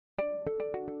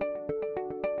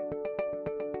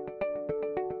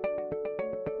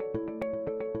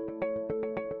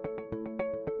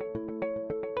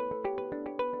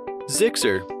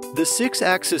ZYXer, the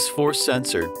 6-axis force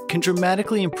sensor, can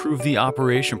dramatically improve the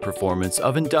operation performance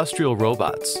of industrial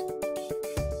robots.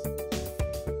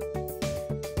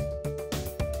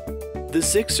 The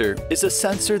ZYXer is a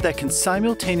sensor that can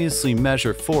simultaneously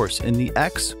measure force in the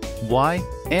X, Y,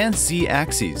 and Z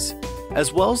axes,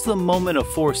 as well as the moment of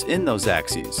force in those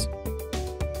axes.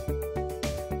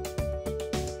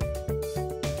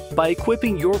 By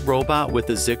equipping your robot with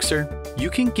the ZYXer, you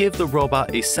can give the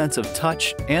robot a sense of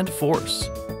touch and force.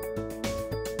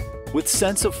 With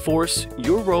sense of force,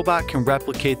 your robot can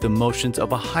replicate the motions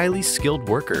of a highly skilled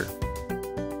worker.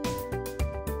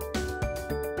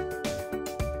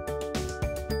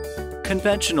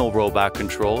 Conventional robot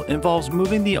control involves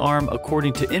moving the arm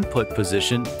according to input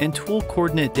position and tool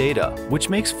coordinate data, which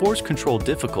makes force control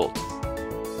difficult.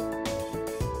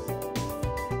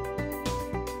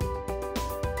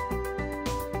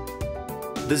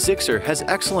 The ZYXer has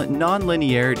excellent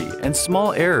non-linearity and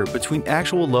small error between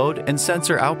actual load and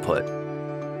sensor output.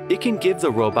 It can give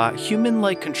the robot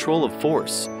human-like control of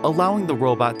force, allowing the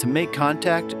robot to make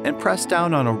contact and press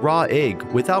down on a raw egg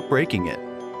without breaking it.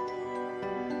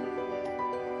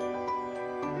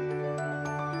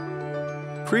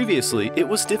 Previously, it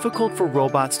was difficult for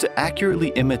robots to accurately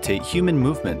imitate human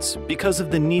movements because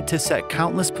of the need to set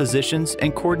countless positions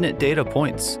and coordinate data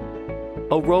points.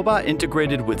 A robot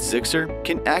integrated with ZYXer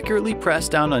can accurately press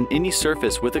down on any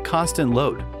surface with a constant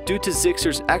load due to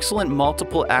ZYXer's excellent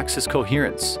multiple-axis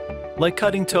coherence, like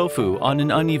cutting tofu on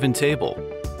an uneven table.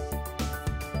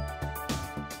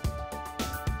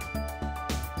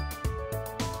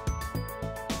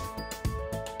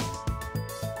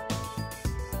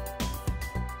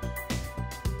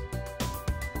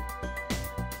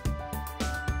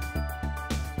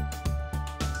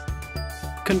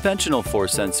 Conventional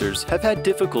force sensors have had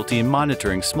difficulty in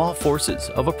monitoring small forces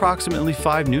of approximately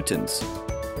 5 newtons.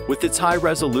 With its high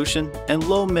resolution and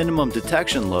low minimum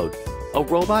detection load, a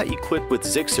robot equipped with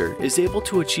ZYXer is able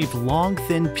to achieve long,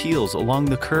 thin peels along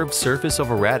the curved surface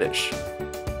of a radish.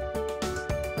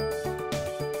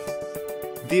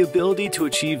 The ability to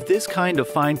achieve this kind of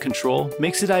fine control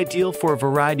makes it ideal for a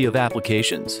variety of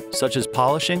applications, such as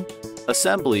polishing,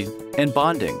 assembly, and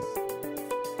bonding.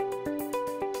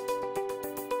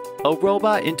 A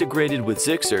robot integrated with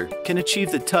ZYXer can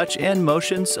achieve the touch and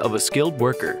motions of a skilled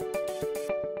worker.